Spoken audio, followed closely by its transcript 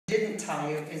Didn't tell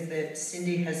you is that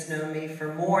Cindy has known me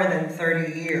for more than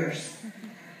 30 years.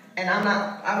 And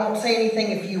I won't say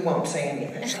anything if you won't say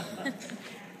anything.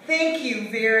 Thank you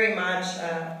very much,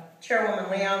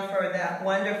 Chairwoman Leon, for that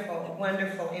wonderful,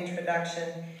 wonderful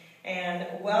introduction. And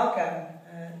welcome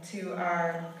to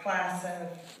our class of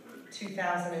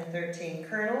 2013.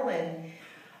 Colonel and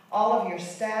all of your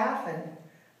staff and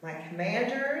my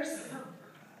commanders,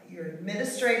 your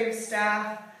administrative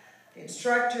staff, the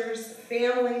instructors,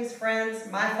 families, friends,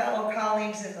 my fellow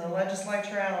colleagues in the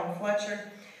legislature, Alan Fletcher,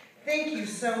 thank you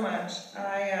so much.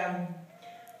 I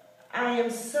am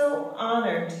so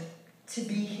honored to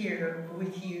be here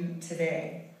with you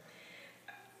today.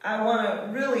 I want to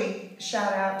really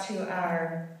shout out to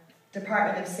our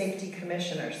Department of Safety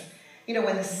commissioners. You know,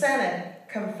 when the Senate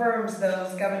confirms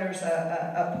those governor's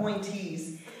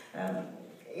appointees,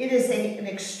 it is an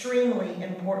extremely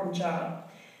important job.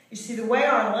 You see, the way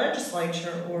our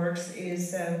legislature works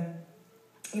is,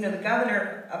 you know, the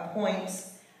governor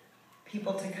appoints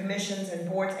people to commissions and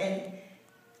boards, and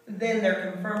then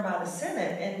they're confirmed by the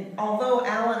Senate. And although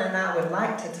Alan and I would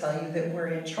like to tell you that we're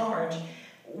in charge,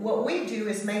 what we do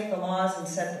is make the laws and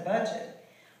set the budget.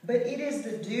 But it is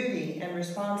the duty and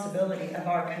responsibility of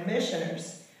our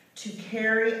commissioners to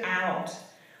carry out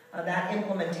that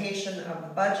implementation of the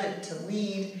budget, to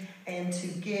lead and to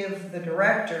give the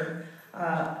director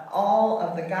all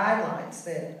of the guidelines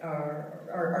that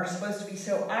are supposed to be.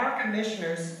 So our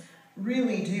commissioners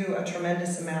really do a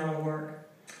tremendous amount of work.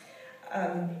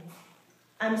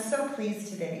 I'm so pleased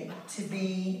today to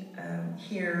be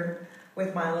here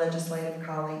with my legislative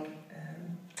colleague,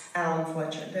 Alan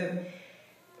Fletcher.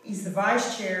 He's the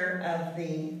vice chair of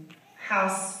the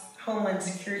House Homeland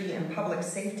Security and Public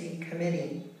Safety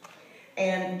Committee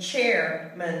and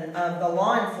chairman of the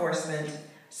Law Enforcement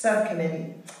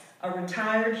Subcommittee, a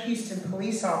retired Houston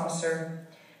police officer.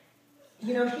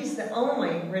 You know, he's the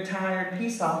only retired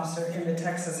peace officer in the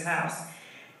Texas House.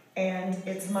 And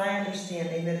it's my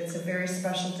understanding that it's a very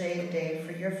special day today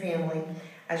for your family,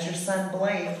 as your son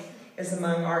Blake is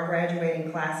among our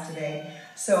graduating class today.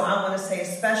 So I want to say a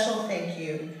special thank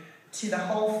you to the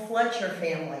whole Fletcher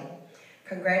family.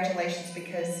 Congratulations,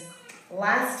 because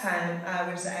last time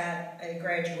I was at a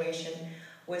graduation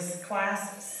was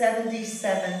class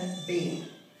 77B.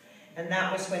 And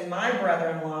that was when my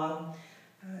brother-in-law,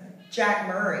 Jack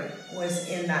Murray, was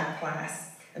in that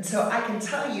class. And so I can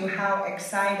tell you how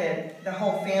excited the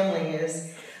whole family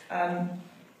is.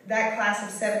 That class of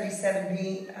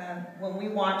 77B, when we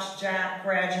watched Jack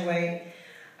graduate,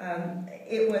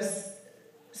 it was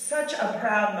such a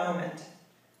proud moment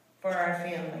for our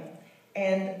family.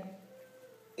 And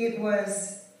it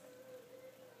was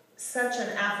such an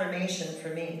affirmation for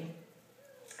me.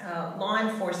 Law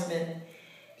enforcement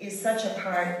is such a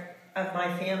part of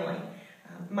my family.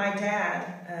 My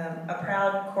dad, a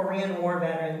proud Korean War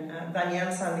veteran,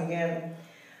 Daniel San Miguel,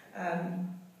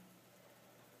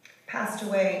 passed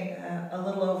away a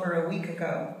little over a week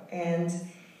ago, and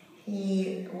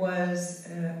he was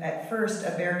at first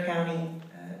a Bexar County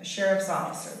sheriff's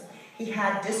officer. He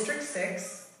had District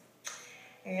 6,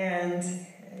 and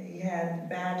he had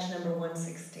badge number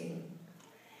 116.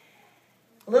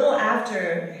 A little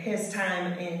after his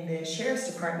time in the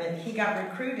sheriff's department, he got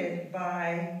recruited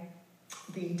by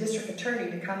the district attorney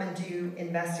to come and do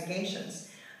investigations.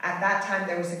 At that time,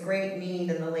 there was a great need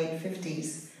in the late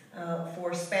 50s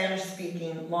for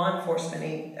Spanish-speaking law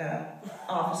enforcement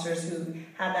officers who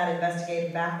had that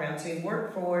investigative background. So he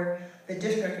worked for the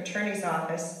district attorney's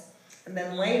office and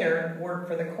then later worked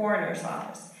for the coroner's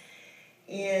office.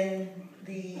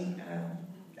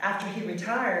 After he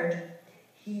retired,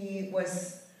 he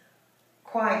was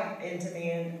quite in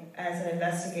demand as an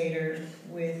investigator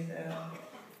with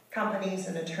companies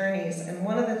and attorneys. And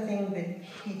one of the things that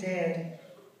he did,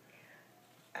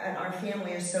 and our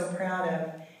family is so proud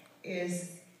of,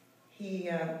 is he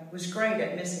was great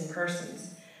at missing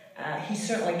persons. He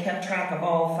certainly kept track of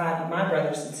all 5 of my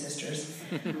brothers and sisters,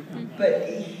 but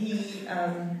he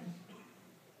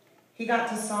got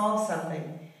to solve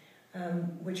something,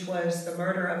 which was the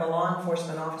murder of a law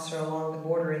enforcement officer along the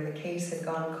border, and the case had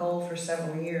gone cold for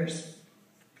several years.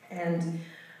 And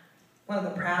one of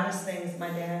the proudest things my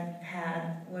dad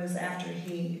had was after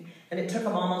and it took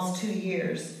him almost 2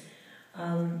 years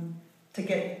to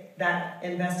get that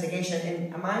investigation.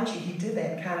 And mind you, he did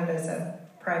that kind of as a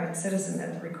private citizen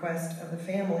at the request of the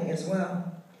family as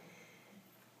well.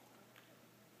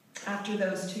 After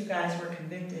those 2 guys were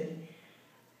convicted,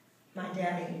 my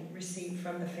daddy received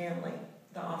from the family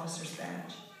the officer's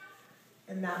badge.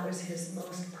 And that was his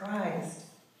most prized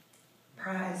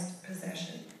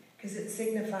possession, because it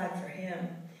signified for him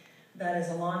that as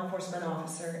a law enforcement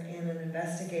officer and an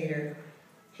investigator,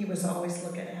 he was always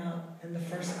looking out, and the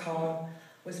first call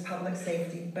was public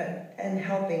safety, and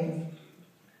helping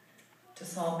to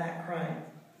solve that crime.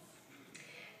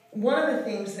 One of the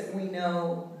things that we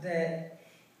know that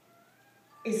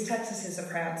is Texas is a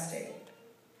proud state,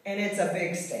 and it's a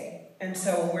big state. And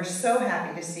so we're so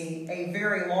happy to see a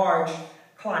very large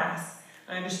class.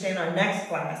 I understand our next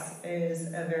class is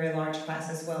a very large class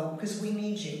as well, because we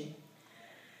need you.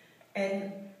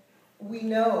 And we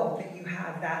know that you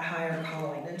have that higher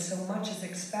calling, and so much is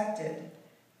expected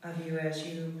of you as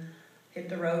you hit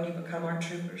the road, you become our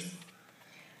troopers.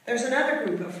 There's another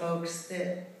group of folks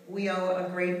that we owe a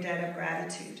great debt of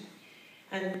gratitude.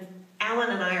 And Alan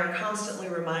and I are constantly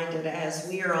reminded as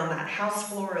we are on that House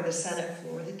floor or the Senate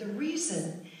floor that the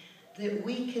reason that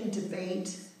we can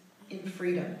debate in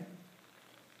freedom,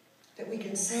 that we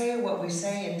can say what we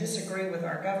say and disagree with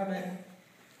our government,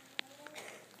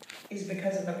 is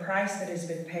because of the price that has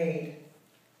been paid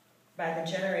by the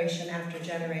generation after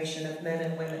generation of men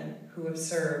and women who have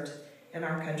served in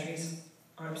our country's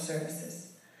armed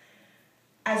services.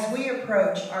 As we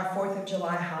approach our 4th of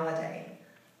July holiday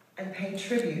and pay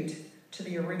tribute to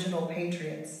the original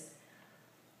patriots,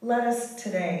 let us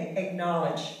today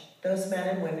acknowledge those men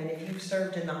and women. If you've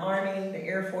served in the Army, the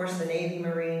Air Force, the Navy,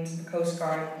 Marines, the Coast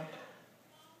Guard,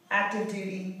 active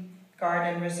duty, Guard,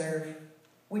 and Reserve,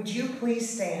 would you please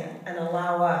stand and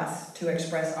allow us to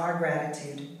express our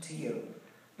gratitude to you?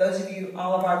 Those of you,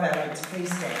 all of our veterans,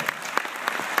 please stand.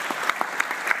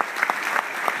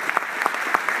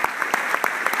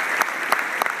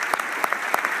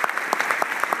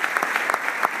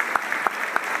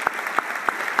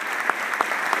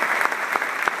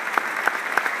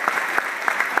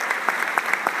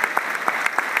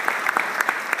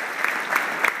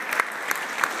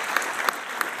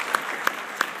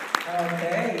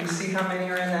 Okay, you see how many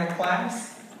are in that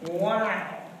class?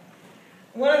 Wow.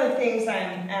 One of the things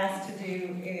I'm asked to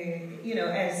do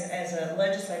is, as a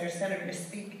legislator, senator, to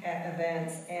speak at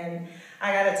events, and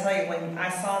I got to tell you, when I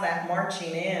saw that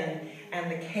marching in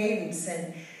and the cadence,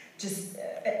 and just,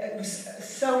 it was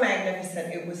so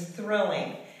magnificent, it was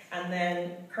thrilling. And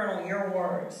then, Colonel, your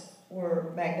words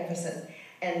were magnificent.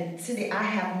 And Cindy, I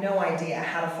have no idea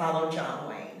how to follow John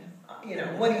Wayne.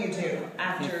 What do you do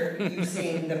after you've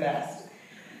seen the best?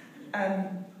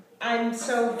 I'm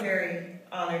so very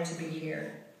honored to be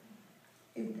here.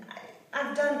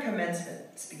 I've done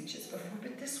commencement speeches before,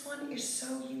 but this one is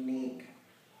so unique.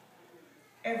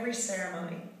 Every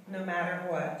ceremony, no matter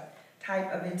what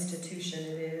type of institution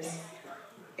it is,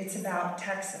 it's about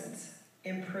Texans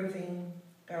improving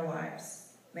their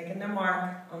lives, making their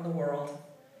mark on the world,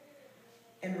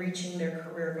 and reaching their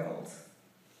career goals.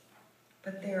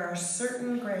 But there are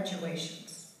certain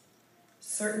graduations,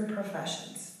 certain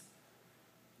professions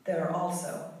that are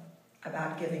also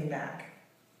about giving back.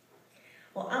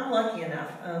 Well, I'm lucky enough.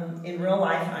 In real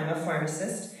life, I'm a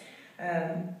pharmacist.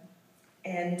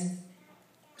 And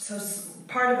so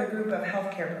part of a group of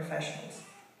healthcare professionals.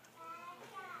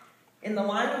 In the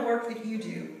line of work that you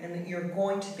do and that you're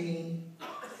going to be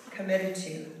committed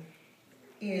to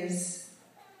is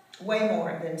way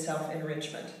more than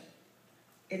self-enrichment.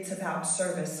 It's about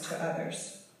service to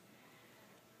others.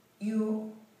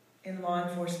 You, in law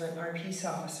enforcement, our peace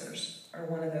officers, are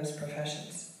one of those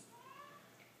professions.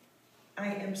 I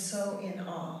am so in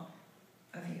awe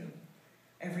of you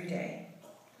every day,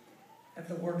 of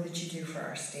the work that you do for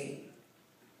our state.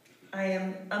 I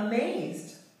am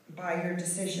amazed by your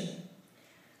decision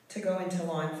to go into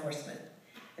law enforcement.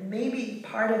 And maybe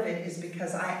part of it is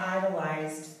because I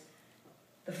idolized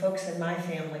the folks in my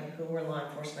family who were law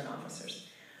enforcement officers.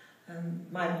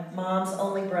 My mom's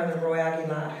only brother, Roy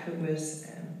Aguilar, who was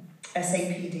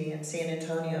SAPD in San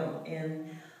Antonio and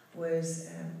was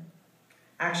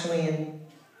actually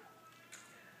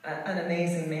an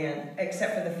amazing man,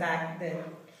 except for the fact that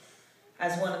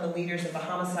as one of the leaders of the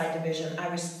homicide division, I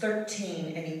was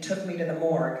 13 and he took me to the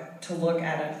morgue to look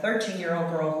at a 13-year-old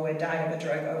girl who had died of a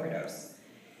drug overdose.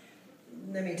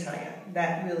 Let me tell you,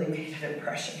 that really made an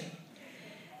impression.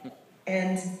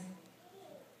 And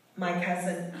my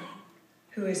cousin,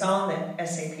 who is on the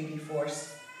SAPD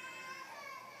force,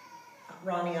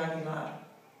 Ronnie Aguilar.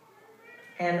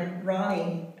 And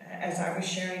Ronnie, as I was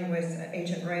sharing with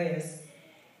Agent Reyes,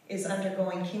 is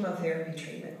undergoing chemotherapy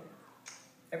treatment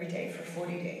every day for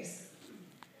 40 days.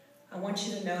 I want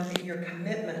you to know that your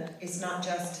commitment is not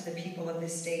just to the people of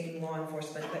this state in law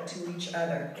enforcement, but to each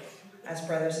other as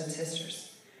brothers and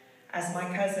sisters. As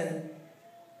my cousin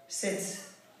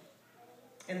sits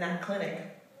in that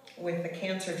clinic with the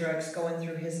cancer drugs going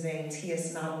through his veins, he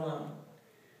is not alone.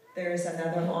 there is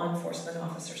another law enforcement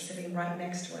officer sitting right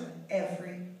next to him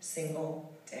every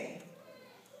single day.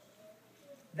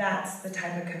 That's the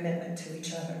type of commitment to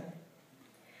each other.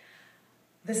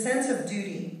 The sense of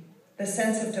duty, the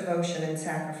sense of devotion and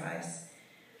sacrifice.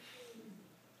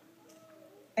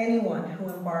 Anyone who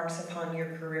embarks upon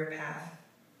your career path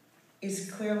is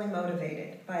clearly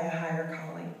motivated by a higher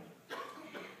calling.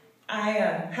 I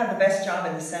have the best job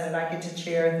in the Senate. I get to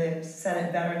chair the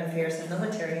Senate Veteran Affairs and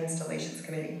Military Installations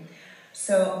Committee.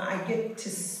 So I get to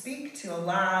speak to a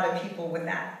lot of people with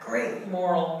that great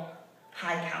moral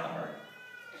high caliber.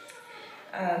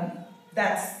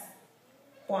 That's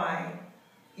why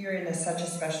you're in such a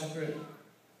special group.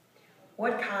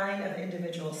 What kind of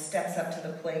individual steps up to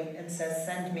the plate and says,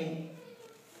 send me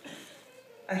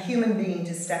a human being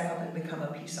to step up and become a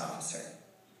peace officer?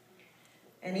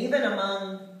 And even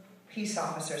among peace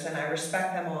officers, and I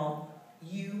respect them all,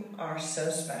 you are so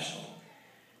special.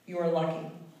 You are lucky.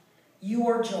 You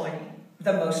are joining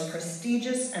the most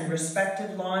prestigious and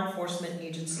respected law enforcement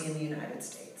agency in the United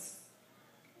States.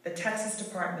 The Texas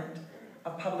Department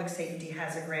of Public Safety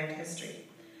has a grand history.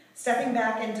 Stepping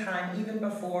back in time even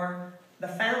before the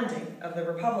founding of the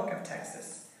Republic of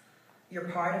Texas, you're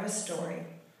part of a story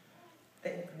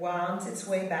that winds its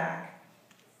way back.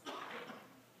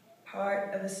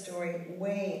 Part of a story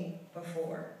way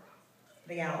before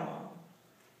the Alamo,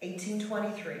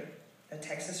 1823, the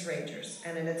Texas Rangers,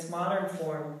 and in its modern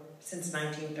form since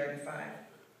 1935.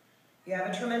 You have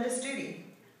a tremendous duty: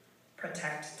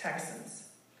 protect Texans,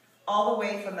 all the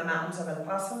way from the mountains of El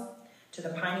Paso to the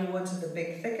piney woods of the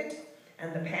Big Thicket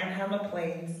and the Panhandle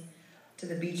Plains to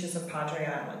the beaches of Padre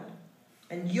Island.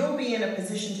 And you'll be in a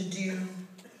position to do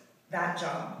that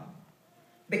job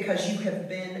because you have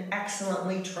been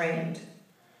excellently trained.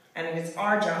 And it is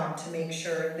our job to make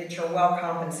sure that you're well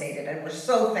compensated. And we're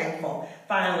so thankful,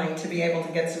 finally, to be able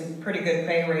to get some pretty good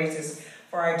pay raises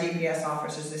for our DPS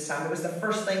officers this time. It was the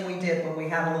first thing we did when we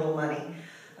had a little money.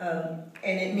 And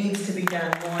it needs to be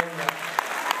done more and more.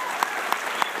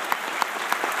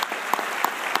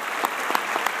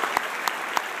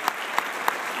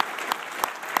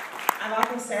 I've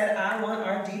often said I want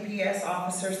our DPS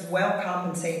officers well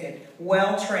compensated,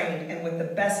 well trained, and with the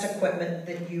best equipment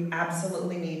that you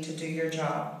absolutely need to do your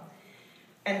job.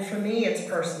 And for me, it's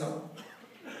personal,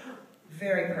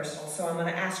 very personal. So I'm going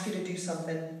to ask you to do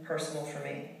something personal for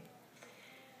me.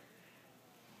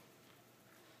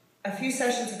 A few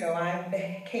sessions ago, I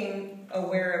became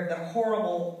aware of the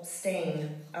horrible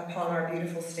stain upon our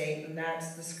beautiful state, and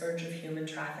that's the scourge of human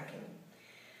trafficking.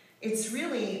 It's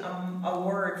really a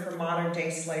word for modern-day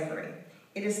slavery.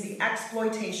 It is the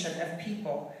exploitation of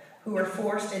people who are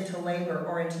forced into labor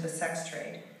or into the sex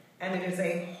trade, and it is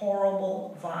a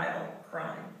horrible, vile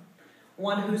crime,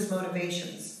 one whose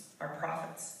motivations are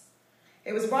profits.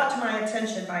 It was brought to my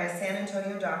attention by a San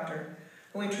Antonio doctor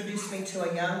who introduced me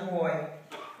to a young boy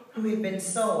who had been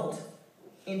sold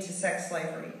into sex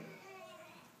slavery.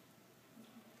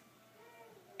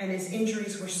 And his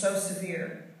injuries were so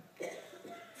severe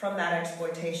from that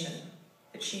exploitation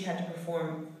that she had to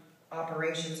perform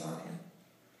operations on him.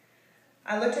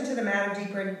 I looked into the matter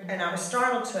deeper, and I was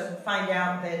startled to find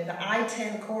out that the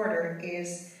I-10 corridor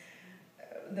is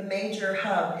the major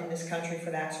hub in this country for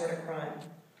that sort of crime.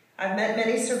 I've met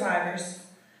many survivors,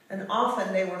 and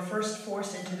often they were first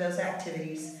forced into those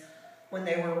activities when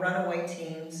they were runaway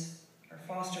teens or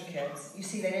foster kids. You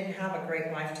see, they didn't have a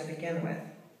great life to begin with.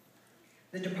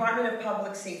 The Department of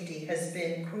Public Safety has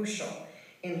been crucial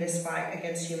in this fight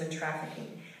against human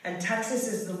trafficking. And Texas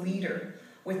is the leader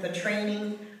with the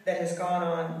training that has gone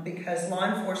on because law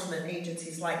enforcement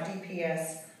agencies like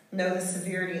DPS know the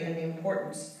severity and the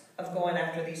importance of going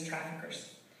after these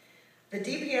traffickers. The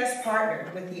DPS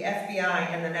partnered with the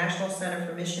FBI and the National Center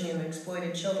for Missing and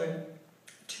Exploited Children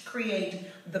to create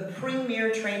the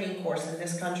premier training course in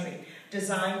this country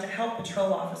designed to help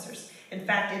patrol officers. In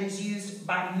fact, it is used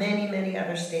by many, many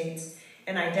other states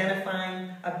in identifying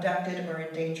abducted or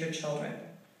endangered children.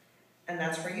 And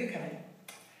that's where you come in.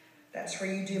 That's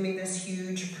where you do me this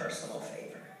huge personal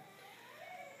favor.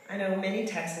 I know many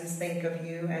Texans think of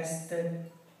you as the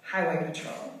highway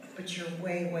patrol, but you're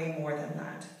way, way more than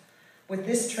that. With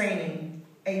this training,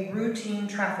 a routine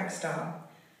traffic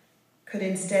stop could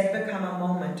instead become a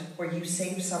moment where you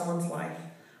save someone's life,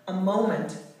 a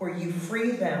moment where you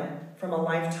free them from a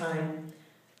lifetime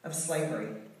of slavery.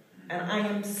 And I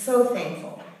am so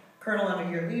thankful, Colonel,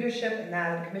 under your leadership and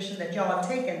that of the Commission, that y'all have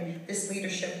taken this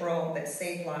leadership role that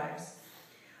saved lives.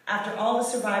 After all the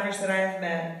survivors that I have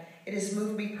met, it has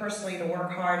moved me personally to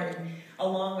work hard and,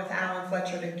 along with Alan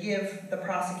Fletcher, to give the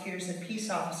prosecutors and peace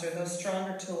officers those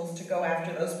stronger tools to go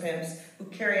after those pimps who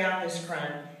carry out this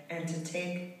crime and to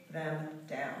take them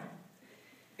down.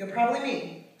 You'll probably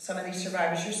meet some of these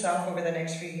survivors yourself over the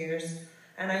next few years,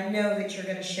 and I know that you're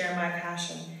going to share my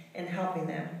passion in helping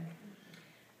them.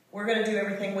 We're going to do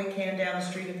everything we can down the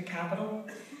street at the Capitol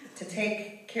to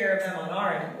take care of them on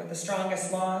our end with the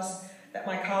strongest laws that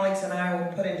my colleagues and I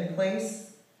will put into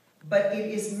place, but it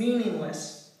is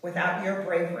meaningless without your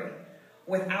bravery,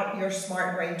 without your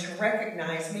smart brain to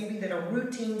recognize maybe that a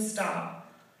routine stop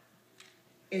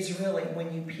is really,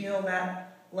 when you peel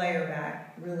that layer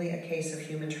back, really a case of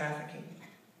human trafficking.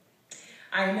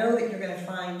 I know that you're going to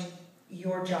find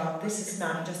your job. This is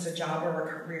not just a job or a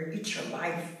career, it's your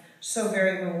life. So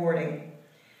very rewarding.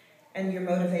 And you're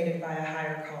motivated by a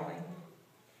higher calling.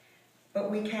 But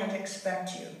we can't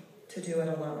expect you to do it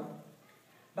alone.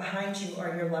 Behind you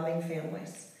are your loving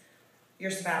families,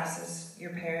 your spouses,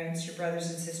 your parents, your brothers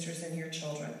and sisters, and your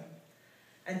children.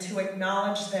 And to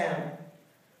acknowledge them,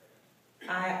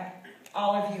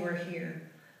 all of you are here.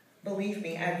 Believe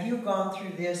me, as you've gone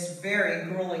through this very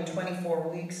grueling 24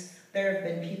 weeks, there have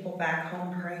been people back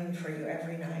home praying for you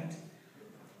every night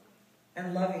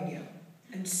and loving you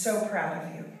and so proud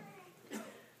of you.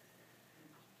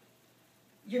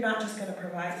 You're not just going to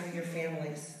provide for your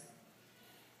families.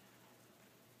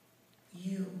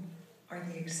 You are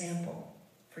the example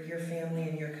for your family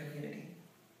and your community.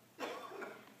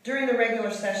 During the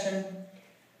regular session,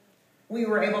 we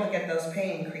were able to get those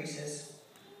pay increases.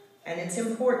 And it's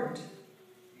important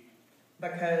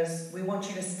because we want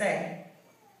you to stay.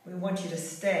 We want you to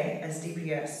stay as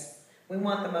DPS. We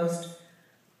want the most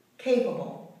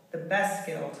capable, the best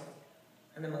skilled,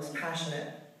 and the most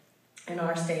passionate in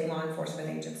our state law enforcement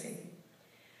agency.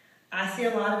 I see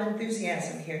a lot of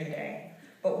enthusiasm here today,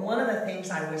 but one of the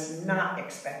things I was not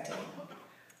expecting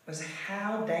was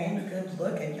how dang good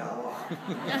looking y'all are.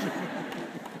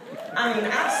 I mean,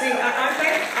 I've seen, I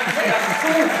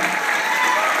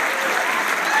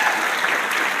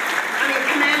mean,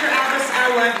 Commander Albus,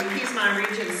 I love you. He's my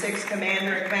Region 6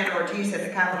 commander and Commander Ortiz at the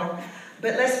Capitol.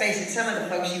 But let's face it, some of the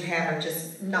folks you have are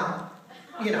just not,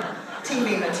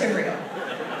 TV material.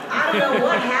 I don't know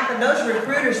what happened. Those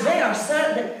recruiters, they are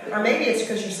so, or maybe it's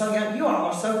because you're so young, you all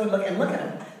are so good looking. Look at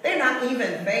them. They're not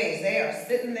even phased. They are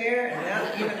sitting there and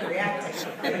not even reacting.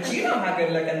 But you know how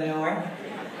good looking they are.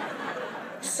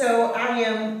 So I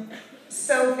am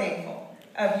so thankful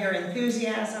of your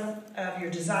enthusiasm, of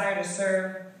your desire to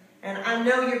serve. And I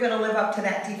know you're going to live up to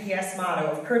that DPS motto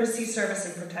of courtesy, service,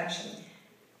 and protection.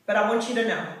 But I want you to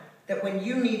know that when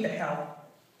you need the help,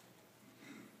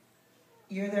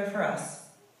 you're there for us.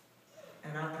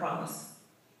 And I promise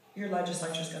your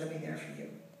legislature is going to be there for you.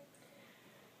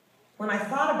 When I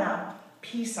thought about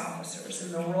peace officers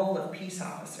and the role of peace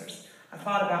officers, I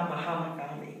thought about Muhammad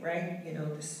Gandhi, right?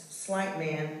 This slight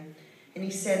man. And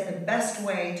he said the best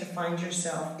way to find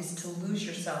yourself is to lose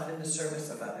yourself in the service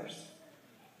of others.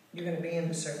 You're going to be in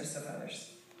the service of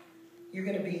others. You're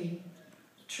going to be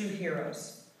true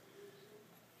heroes.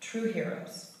 True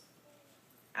heroes.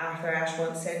 Arthur Ashe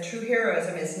once said, true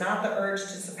heroism is not the urge to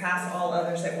surpass all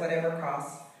others at whatever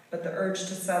cost, but the urge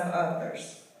to serve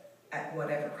others at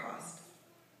whatever cost.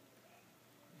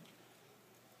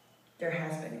 There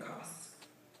has been costs.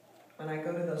 When I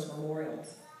go to those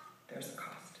memorials, there's a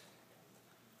cost.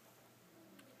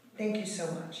 Thank you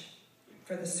so much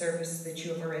for the service that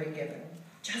you have already given,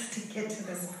 just to get to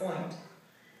this point.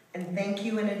 And thank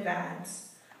you in advance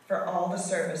for all the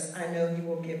service I know you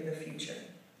will give the future.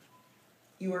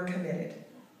 You are committed.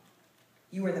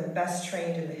 You are the best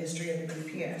trained in the history of the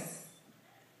DPS.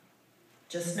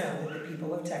 Just know that the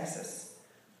people of Texas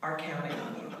are counting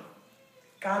on you.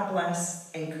 God bless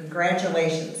and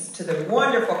congratulations to the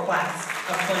wonderful class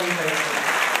of 2013.